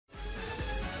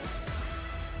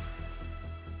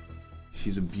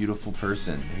She's a beautiful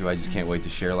person who I just can't wait to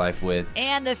share life with.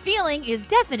 And the feeling is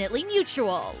definitely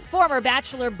mutual. Former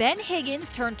Bachelor Ben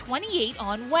Higgins turned 28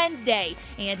 on Wednesday,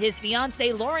 and his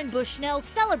fiancée Lauren Bushnell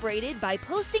celebrated by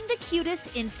posting the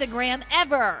cutest Instagram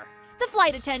ever. The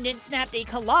flight attendant snapped a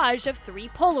collage of 3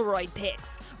 Polaroid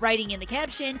pics, writing in the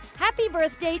caption, "Happy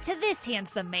birthday to this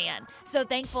handsome man. So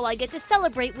thankful I get to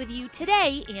celebrate with you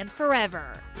today and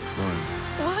forever." Lauren,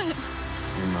 What?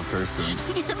 you're my person.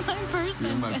 You're my person.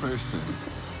 You're my person.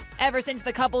 Ever since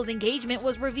the couple's engagement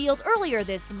was revealed earlier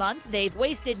this month, they've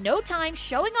wasted no time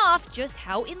showing off just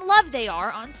how in love they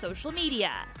are on social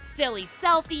media. Silly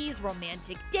selfies,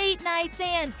 romantic date nights,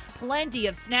 and plenty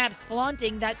of snaps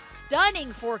flaunting that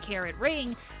stunning 4-carat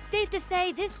ring. Safe to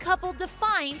say this couple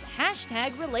defines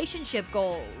 #relationship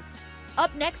goals.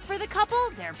 Up next for the couple,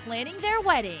 they're planning their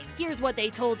wedding. Here's what they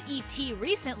told ET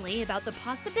recently about the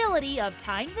possibility of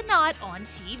tying the knot on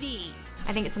TV.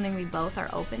 I think it's something we both are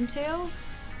open to.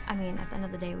 I mean, at the end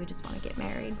of the day, we just want to get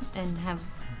married and have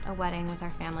a wedding with our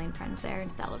family and friends there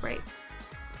and celebrate.